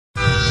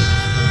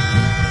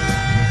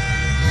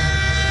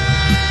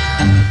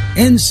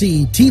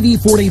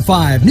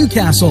NCTV45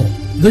 Newcastle,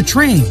 The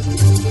Train.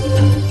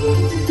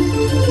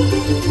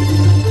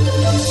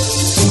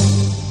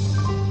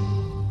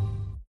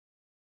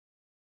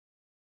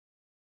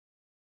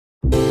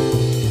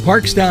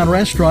 Parkstown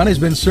Restaurant has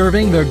been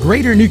serving the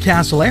greater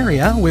Newcastle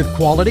area with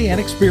quality and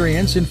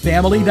experience in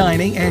family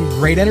dining and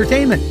great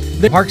entertainment.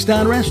 The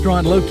Parkstown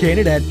Restaurant,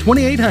 located at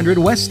 2800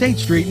 West State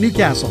Street,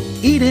 Newcastle.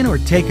 Eat in or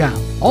take out.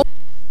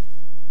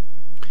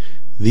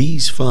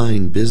 These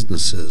fine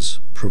businesses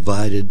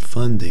provided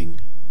funding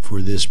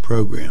for this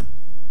program.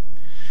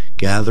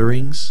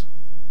 Gatherings,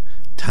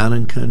 Town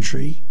and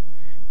Country,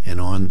 and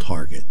On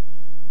Target.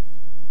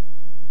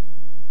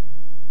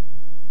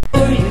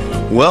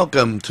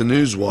 Welcome to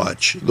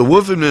NewsWatch. The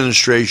Wolf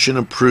administration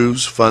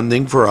approves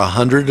funding for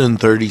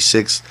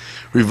 136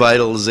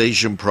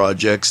 revitalization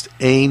projects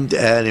aimed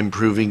at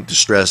improving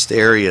distressed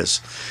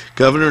areas.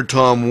 Governor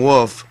Tom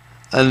Wolf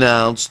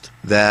announced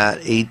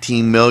that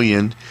 $18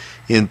 million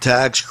in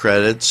tax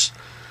credits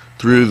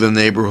through the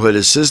Neighborhood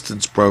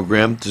Assistance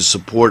Program to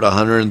support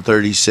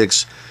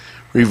 136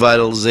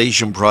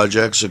 revitalization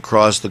projects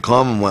across the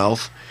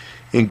Commonwealth,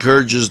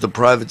 encourages the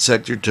private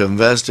sector to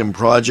invest in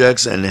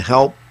projects and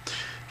help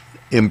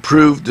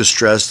improve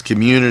distressed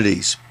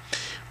communities.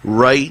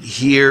 Right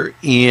here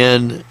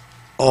in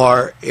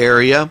our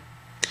area,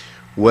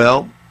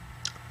 well,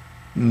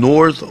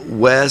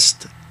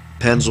 Northwest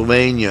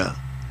Pennsylvania,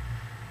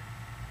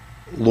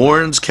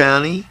 Lawrence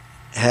County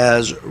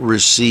has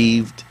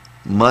received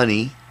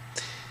money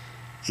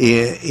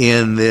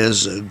in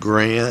this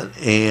grant,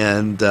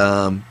 and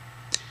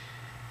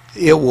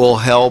it will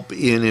help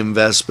in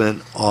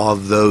investment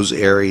of those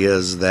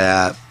areas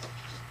that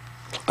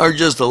are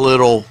just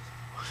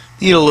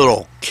need a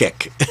little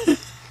kick.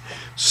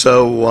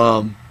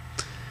 So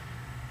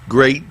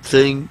great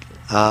thing.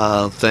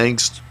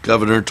 Thanks,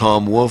 Governor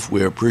Tom Wolf.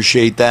 We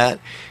appreciate that.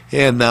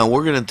 And now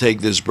we're going to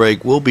take this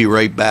break. We'll be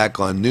right back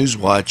on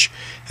NewsWatch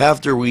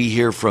after we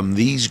hear from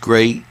these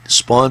great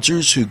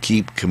sponsors who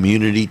keep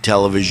community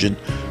television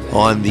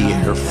on the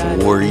air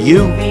for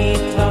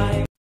you.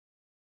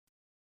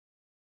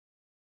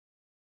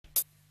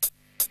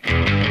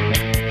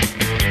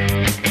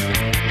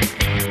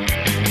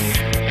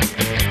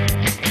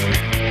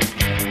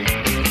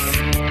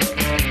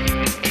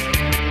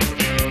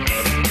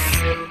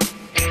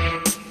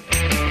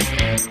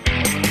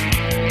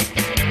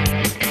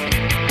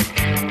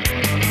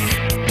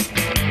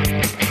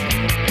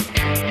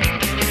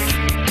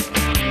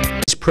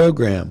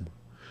 Program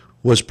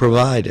was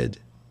provided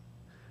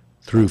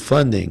through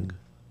funding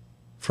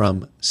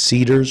from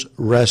Cedars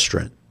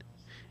Restaurant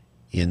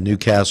in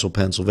Newcastle,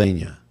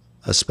 Pennsylvania.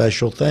 A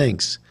special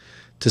thanks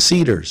to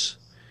Cedars,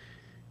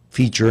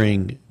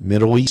 featuring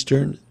Middle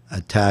Eastern,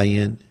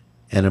 Italian,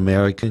 and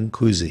American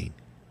cuisine.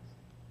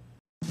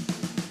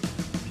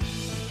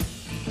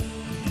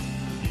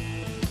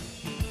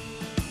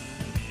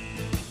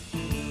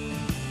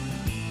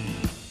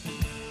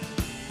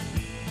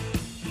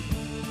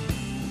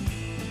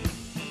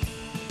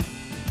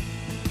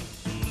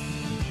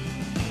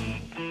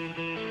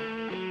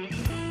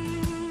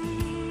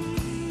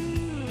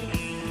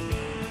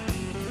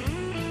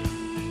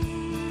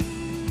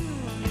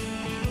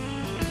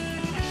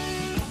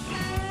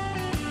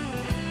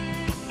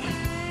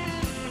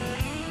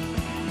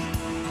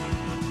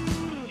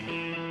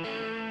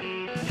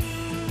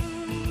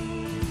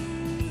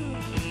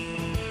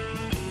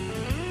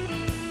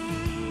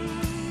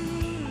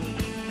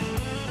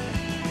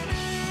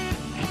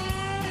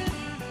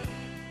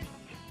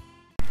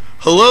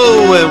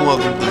 Hello and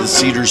welcome to the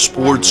Cedar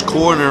Sports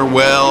Corner.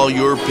 Well,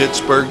 your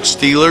Pittsburgh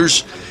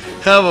Steelers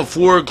have a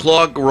 4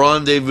 o'clock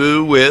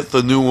rendezvous with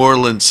the New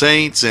Orleans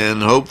Saints,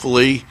 and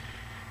hopefully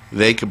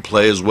they can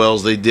play as well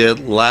as they did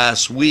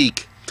last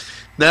week.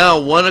 Now,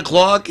 1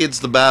 o'clock, it's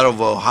the Battle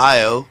of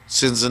Ohio,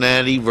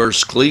 Cincinnati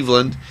versus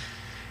Cleveland.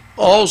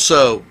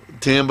 Also,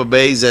 Tampa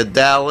Bay's at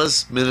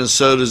Dallas,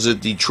 Minnesota's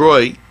at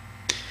Detroit.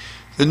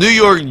 The New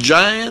York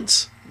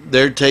Giants,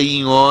 they're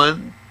taking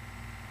on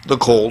the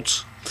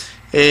Colts.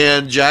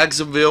 And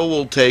Jacksonville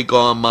will take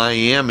on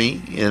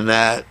Miami in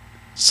that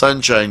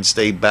Sunshine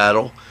State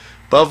battle.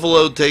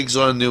 Buffalo takes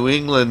on New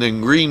England,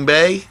 and Green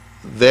Bay,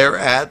 they're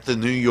at the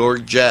New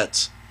York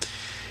Jets.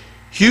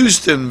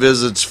 Houston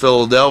visits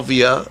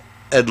Philadelphia.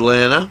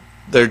 Atlanta,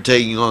 they're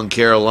taking on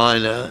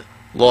Carolina.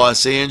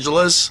 Los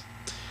Angeles,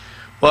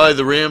 while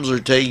the Rams are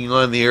taking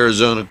on the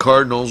Arizona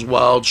Cardinals,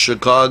 while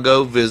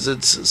Chicago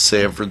visits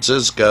San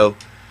Francisco.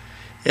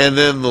 And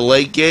then the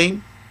late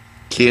game,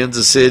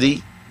 Kansas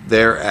City,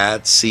 they're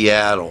at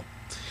Seattle.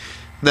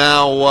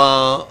 Now,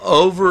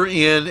 over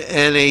in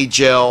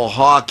NHL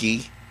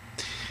hockey,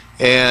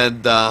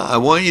 and I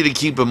want you to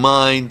keep in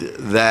mind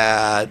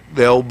that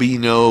there'll be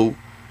no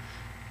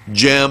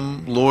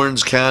GEM,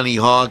 Lawrence County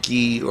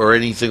hockey, or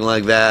anything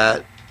like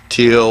that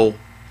till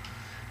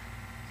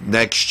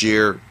next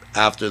year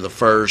after the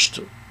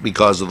 1st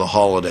because of the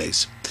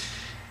holidays.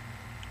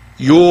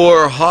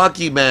 Your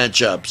hockey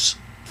matchups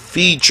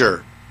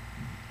feature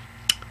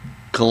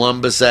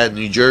Columbus at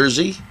New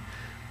Jersey,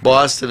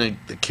 Boston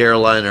at the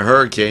Carolina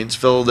Hurricanes.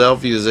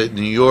 Philadelphia's at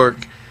New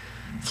York.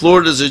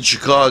 Florida's at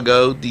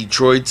Chicago.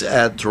 Detroit's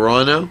at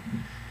Toronto.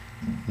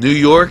 New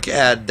York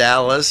at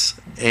Dallas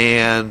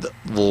and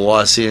the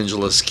Los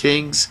Angeles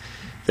Kings.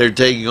 They're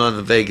taking on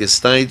the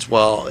Vegas Knights,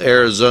 while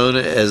Arizona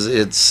is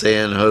at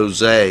San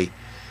Jose.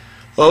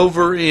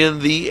 Over in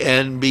the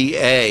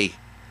NBA,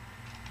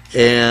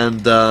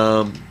 and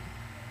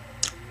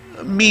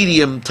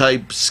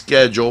medium-type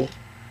schedule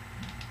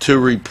to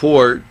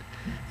report.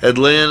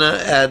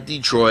 Atlanta at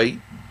Detroit.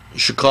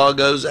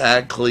 Chicago's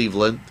at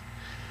Cleveland.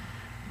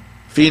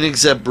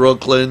 Phoenix at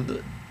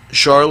Brooklyn.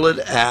 Charlotte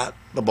at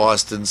the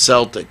Boston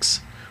Celtics,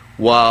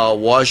 while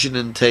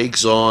Washington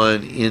takes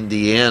on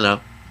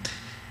Indiana.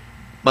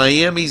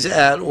 Miami's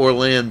at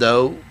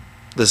Orlando.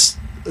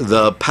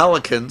 The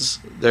Pelicans,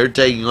 they're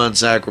taking on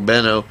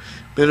Sacramento.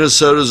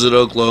 Minnesota's at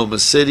Oklahoma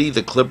City.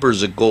 The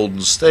Clippers at Golden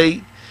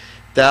State.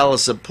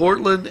 Dallas at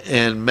Portland.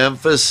 And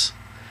Memphis,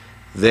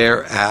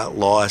 they're at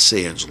Los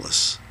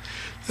Angeles.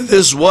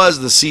 This was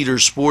the Cedar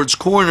Sports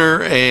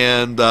Corner,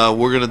 and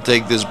we're going to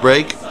take this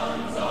break.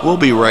 We'll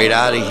be right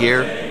out of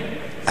here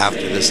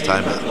after this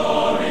timeout.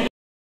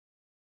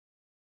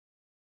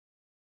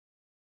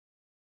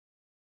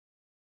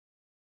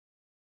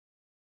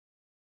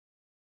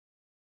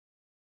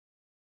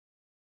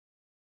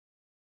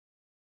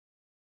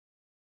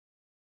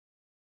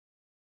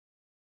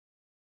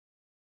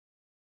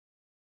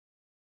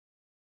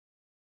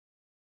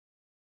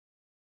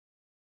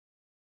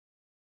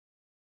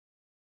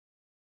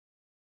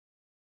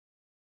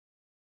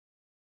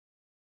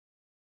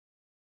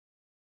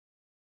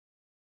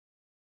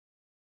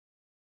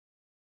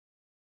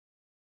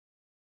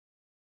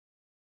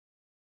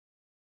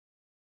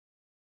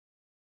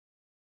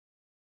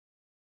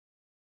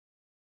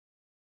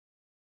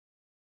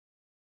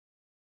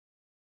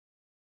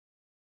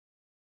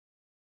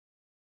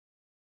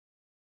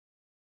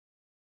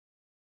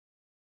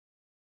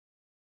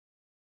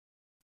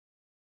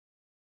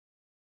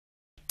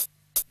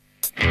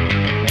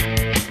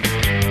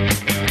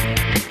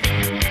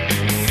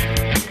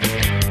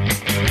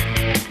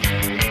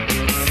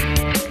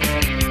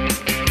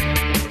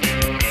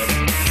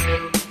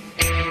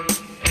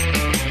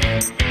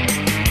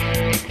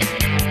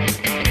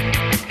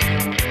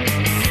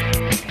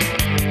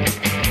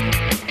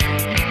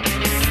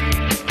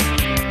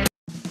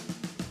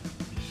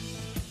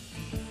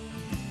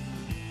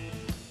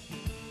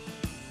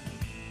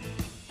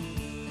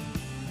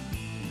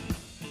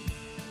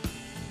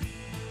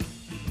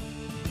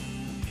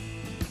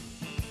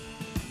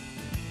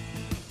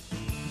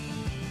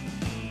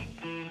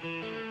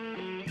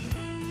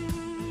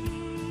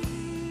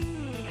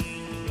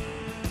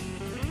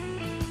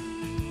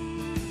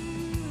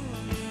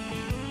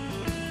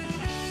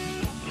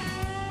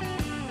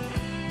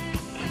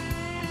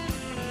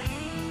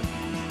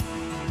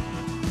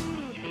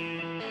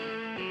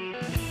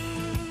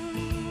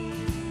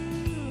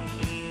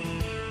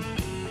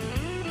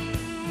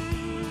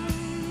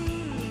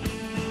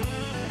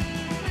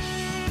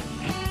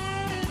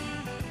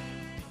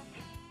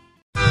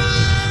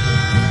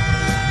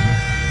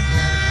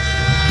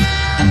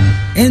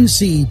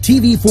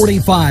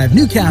 NCTV45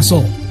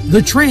 Newcastle,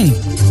 The Train.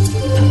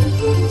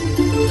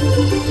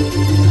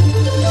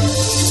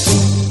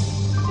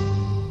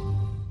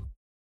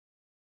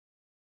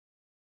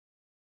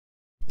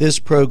 This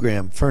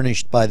program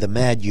furnished by the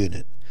MAD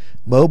Unit,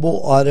 Mobile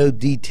Auto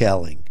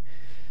Detailing.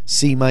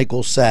 See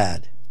Michael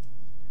Sad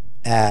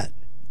at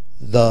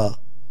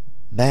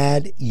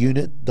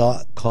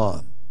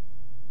themadunit.com.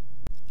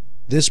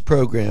 This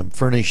program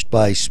furnished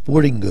by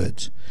Sporting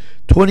Goods,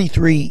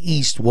 23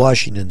 East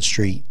Washington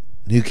Street,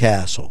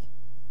 Newcastle.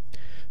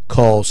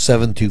 Call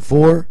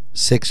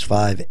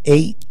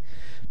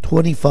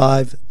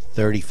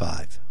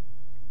 724-658-2535.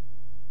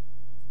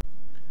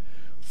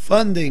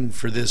 Funding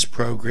for this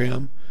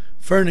program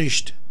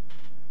furnished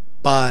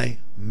by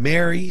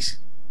Mary's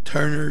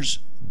Turner's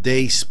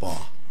Day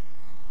Spa,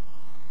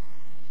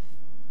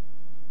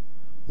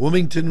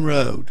 Wilmington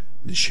Road,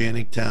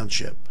 Neshannock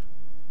Township,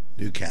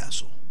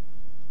 Newcastle.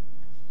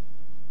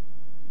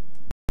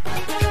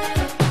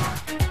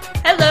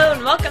 Hello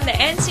and welcome to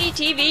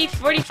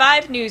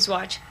NCTV45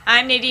 NewsWatch.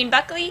 I'm Nadine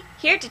Buckley,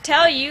 here to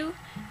tell you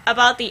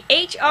about the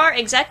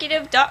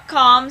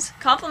HRExecutive.com's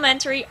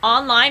complimentary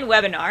online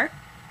webinar.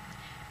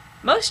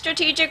 Most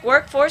strategic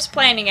workforce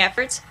planning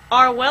efforts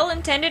are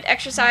well-intended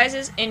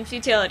exercises in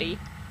futility.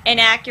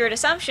 Inaccurate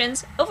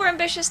assumptions,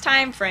 overambitious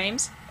time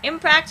frames,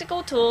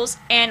 impractical tools,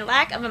 and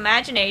lack of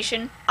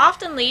imagination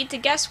often lead to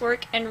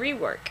guesswork and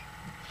rework.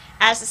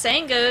 As the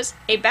saying goes,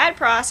 a bad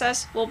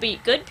process will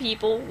beat good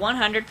people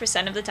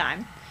 100% of the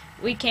time.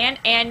 We can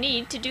and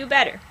need to do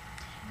better.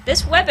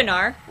 This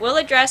webinar will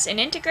address an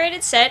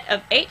integrated set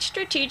of 8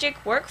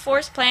 strategic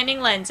workforce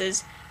planning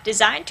lenses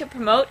designed to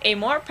promote a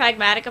more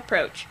pragmatic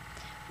approach.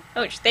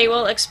 They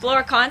will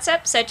explore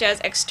concepts such as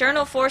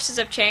external forces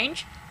of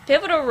change,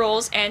 pivotal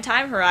roles and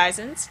time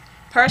horizons,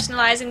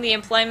 personalizing the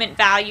employment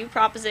value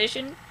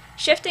proposition,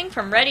 shifting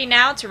from ready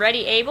now to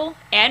ready able,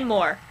 and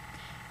more.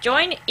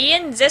 Join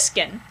Ian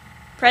Ziskin,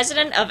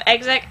 president of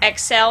Exec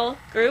Excel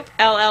Group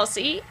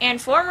LLC,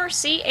 and former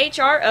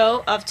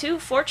CHRO of 2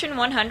 Fortune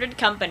 100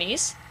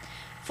 companies,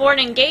 for an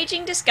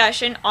engaging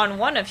discussion on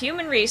one of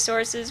human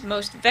resources'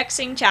 most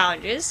vexing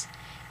challenges.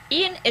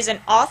 Ian is an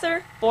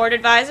author, board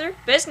advisor,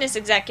 business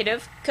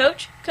executive,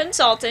 coach,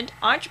 consultant,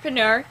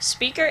 entrepreneur,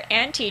 speaker,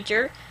 and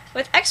teacher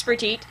with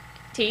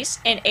expertise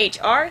in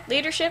HR,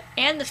 leadership,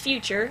 and the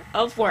future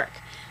of work.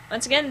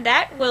 Once again,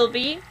 that will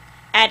be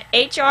at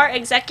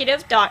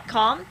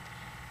hrexecutive.com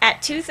at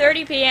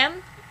 2:30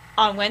 p.m.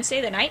 on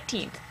Wednesday the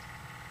 19th.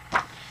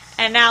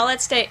 And now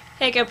let's take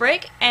a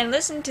break and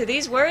listen to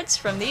these words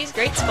from these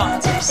great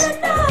sponsors.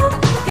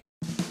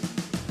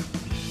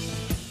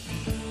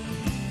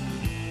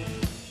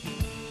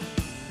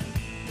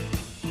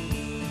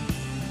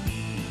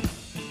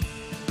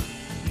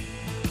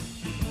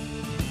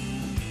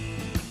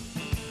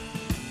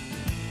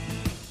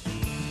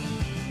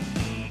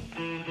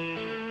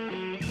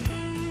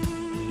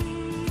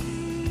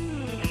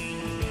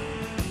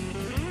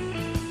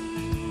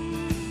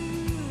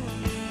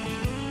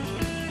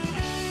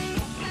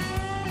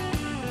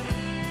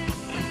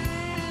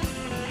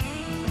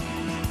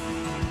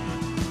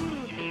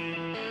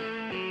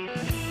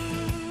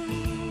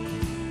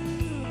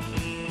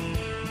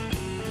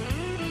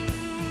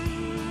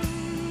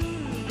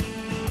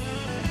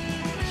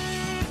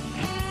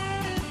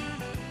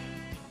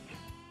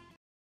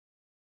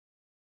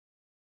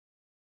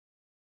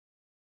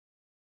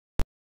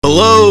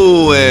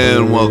 Hello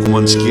and welcome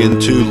once again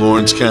to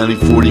Lawrence County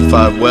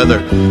 45 weather.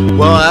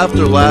 Well,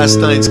 after last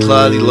night's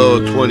cloudy low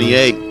of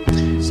 28,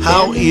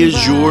 how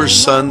is your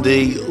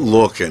Sunday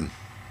looking?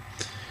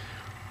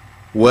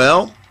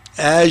 Well,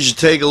 as you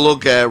take a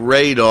look at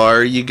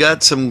radar, you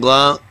got some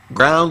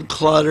ground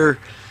clutter,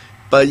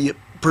 but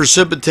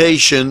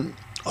precipitation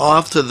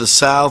off to the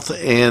south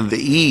and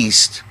the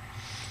east.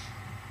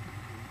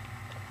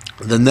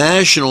 The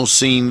national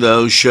scene,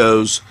 though,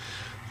 shows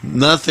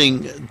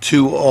nothing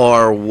to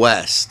our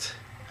west.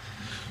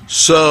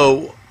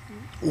 So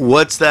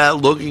what's that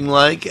looking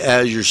like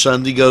as your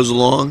Sunday goes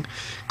along?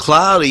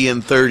 Cloudy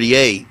and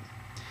 38.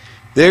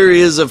 There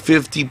is a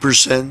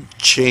 50%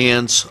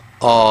 chance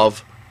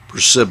of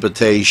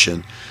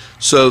precipitation.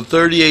 So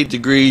 38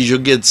 degrees, you'll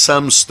get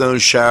some snow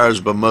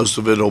showers, but most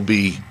of it will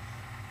be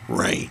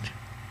rain.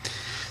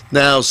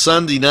 Now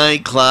Sunday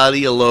night,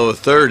 cloudy, a low of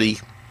 30.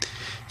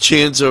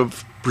 Chance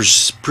of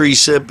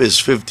precip is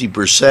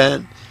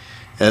 50%.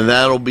 And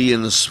that'll be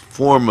in the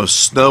form of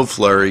snow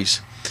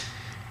flurries.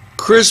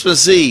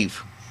 Christmas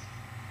Eve.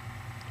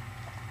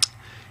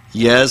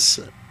 Yes,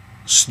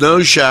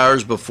 snow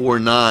showers before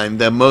 9,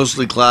 then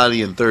mostly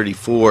cloudy and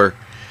 34.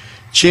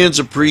 Chance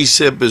of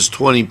precip is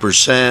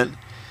 20%.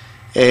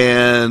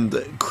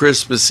 And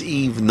Christmas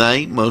Eve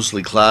night,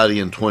 mostly cloudy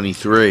and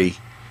 23.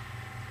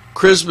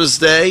 Christmas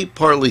Day,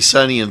 partly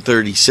sunny and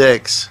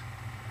 36.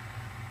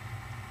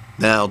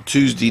 Now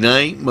Tuesday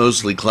night,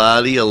 mostly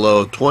cloudy, a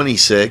low of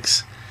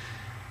 26.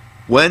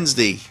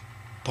 Wednesday,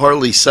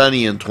 partly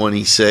sunny and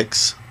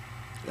 26.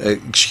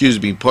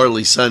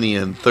 Partly sunny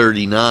and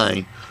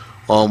 39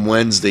 on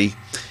Wednesday.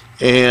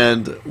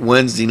 And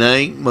Wednesday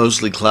night,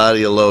 mostly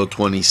cloudy, a low of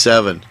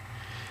 27.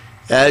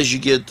 As you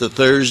get to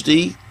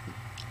Thursday,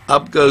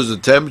 up goes the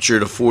temperature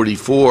to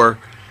 44.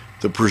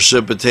 The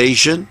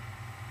precipitation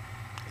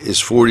is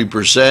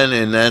 40%,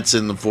 and that's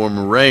in the form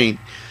of rain.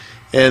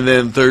 And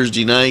then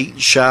Thursday night,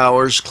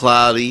 showers,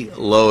 cloudy,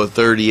 low of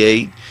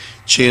 38.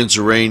 Chance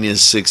of rain is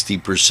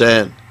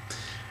 60%.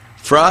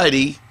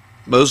 Friday,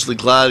 mostly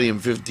cloudy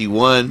and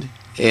 51,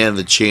 and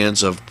the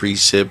chance of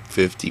precip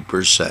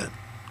 50%.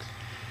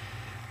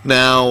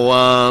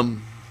 Now,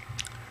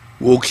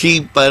 we'll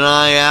keep an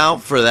eye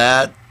out for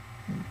that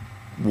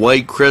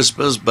white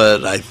Christmas,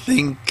 but I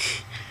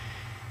think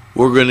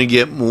we're going to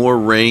get more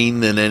rain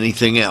than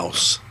anything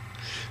else.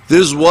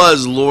 This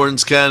was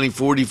Lawrence County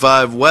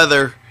 45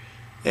 weather,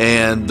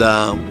 and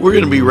we're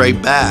going to be right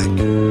back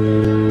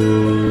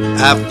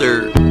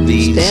after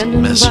these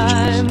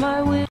messages.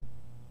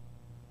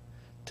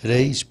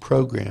 Today's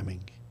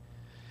programming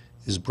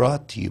is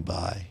brought to you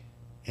by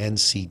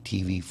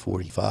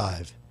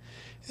NCTV45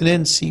 and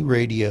NC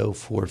Radio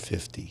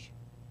 450,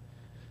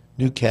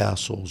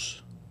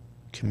 Newcastle's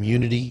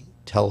community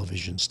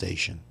television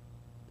station.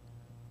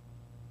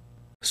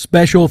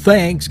 Special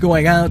thanks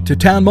going out to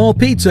Town Mall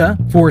Pizza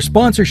for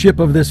sponsorship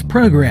of this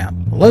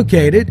program,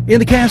 located in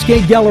the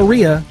Cascade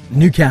Galleria,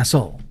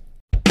 Newcastle.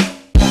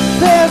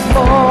 There's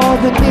more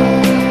than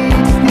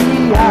meets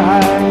the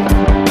eye.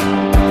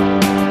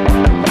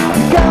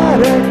 You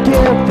gotta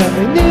give them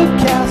a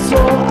Newcastle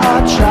a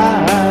try.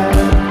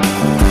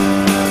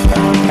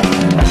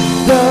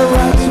 The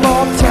right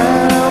small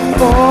town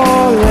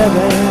for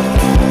living.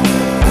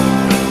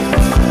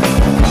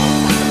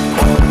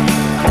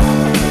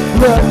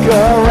 Look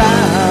around.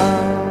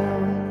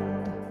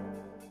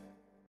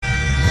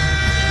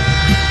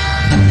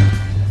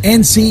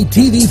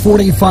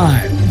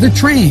 NCTV45, The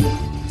Train.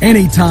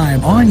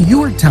 Anytime on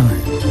your time.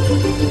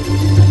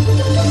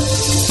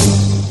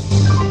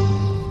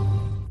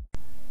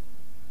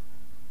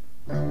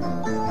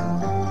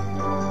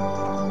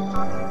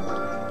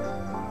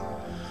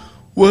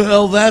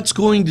 Well, that's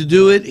going to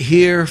do it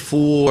here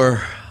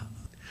for...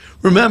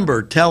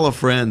 Remember, tell a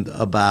friend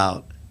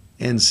about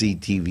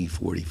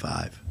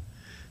NCTV45.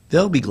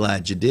 They'll be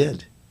glad you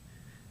did.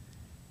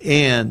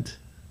 And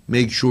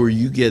make sure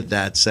you get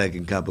that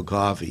second cup of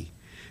coffee.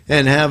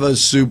 And have a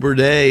super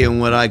day in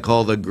what I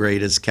call the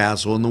greatest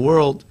castle in the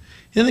world,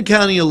 in the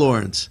county of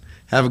Lawrence.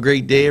 Have a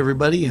great day,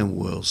 everybody, and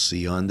we'll see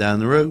you on down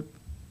the road.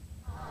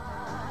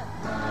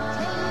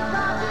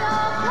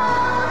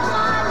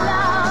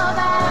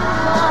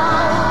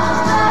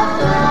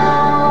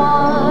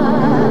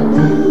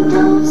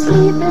 Don't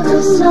sleep in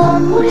the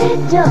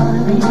subway,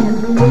 darling.